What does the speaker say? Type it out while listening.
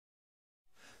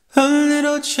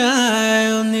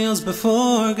child kneels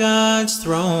before God's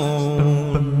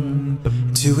throne.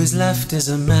 To his left is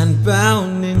a man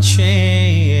bound in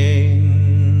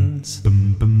chains,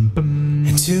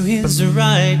 and to his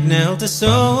right knelt a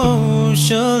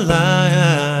socialite,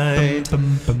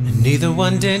 and neither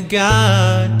one did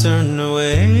God turn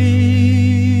away.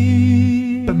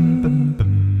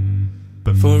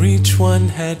 For each one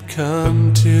had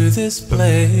come to this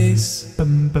place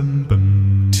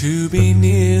to be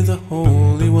near the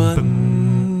Holy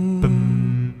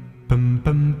One,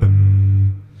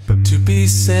 to be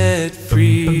set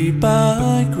free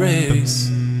by grace,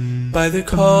 by the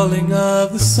calling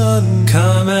of the Son.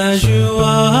 Come as you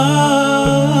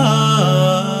are,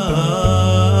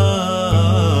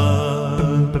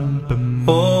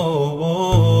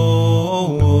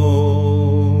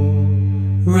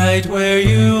 right where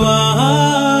you are,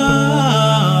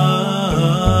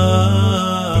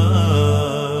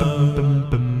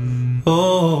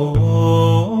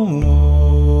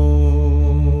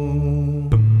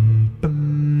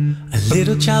 A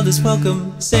little child is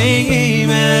welcome, same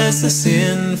as the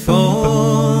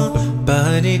sinful,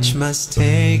 but each must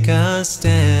take a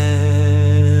stand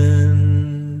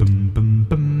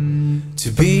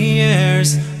to be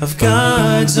heirs of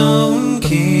God's own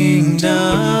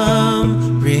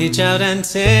kingdom. Reach out and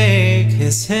take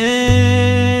his hand.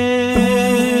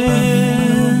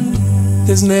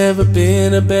 There's never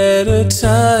been a better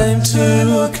time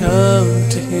to come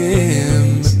to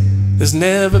him. There's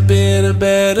never been a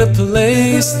better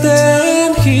place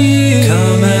than here.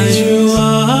 Come as you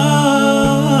are,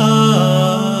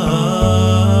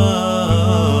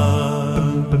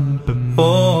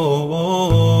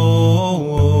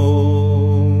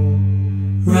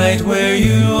 right where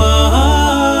you are.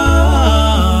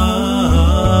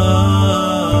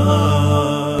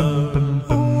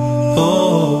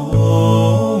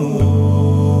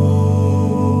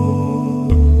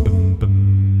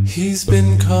 He's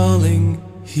been calling,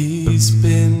 he's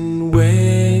been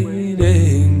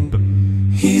waiting,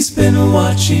 he's been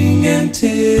watching,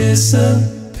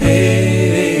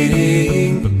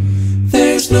 anticipating.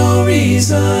 There's no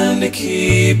reason to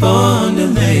keep on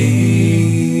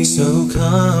delaying. So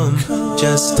come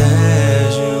just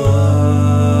as you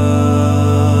are,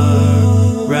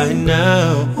 right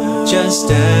now, just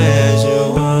as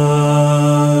you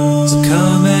are. So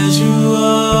come as you are,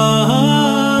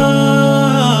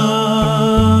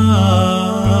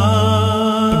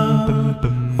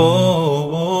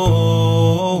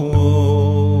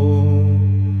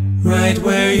 right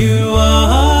where you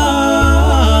are.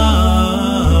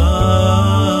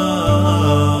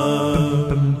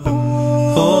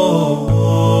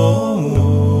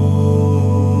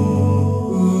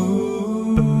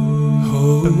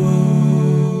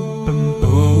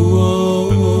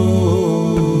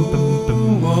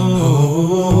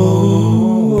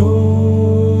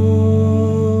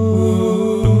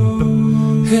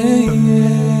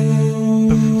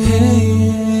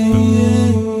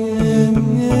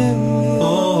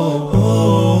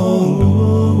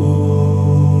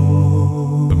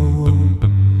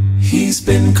 He's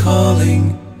been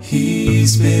calling,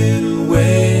 he's been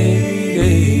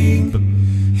waiting,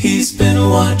 he's been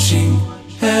watching,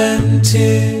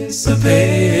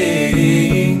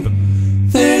 anticipating.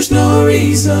 There's no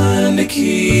reason to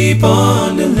keep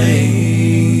on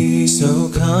delaying. So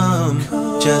come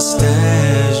just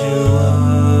as you are,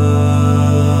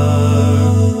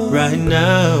 right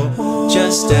now,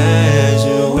 just as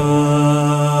you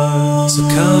are. So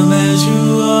come as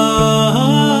you are.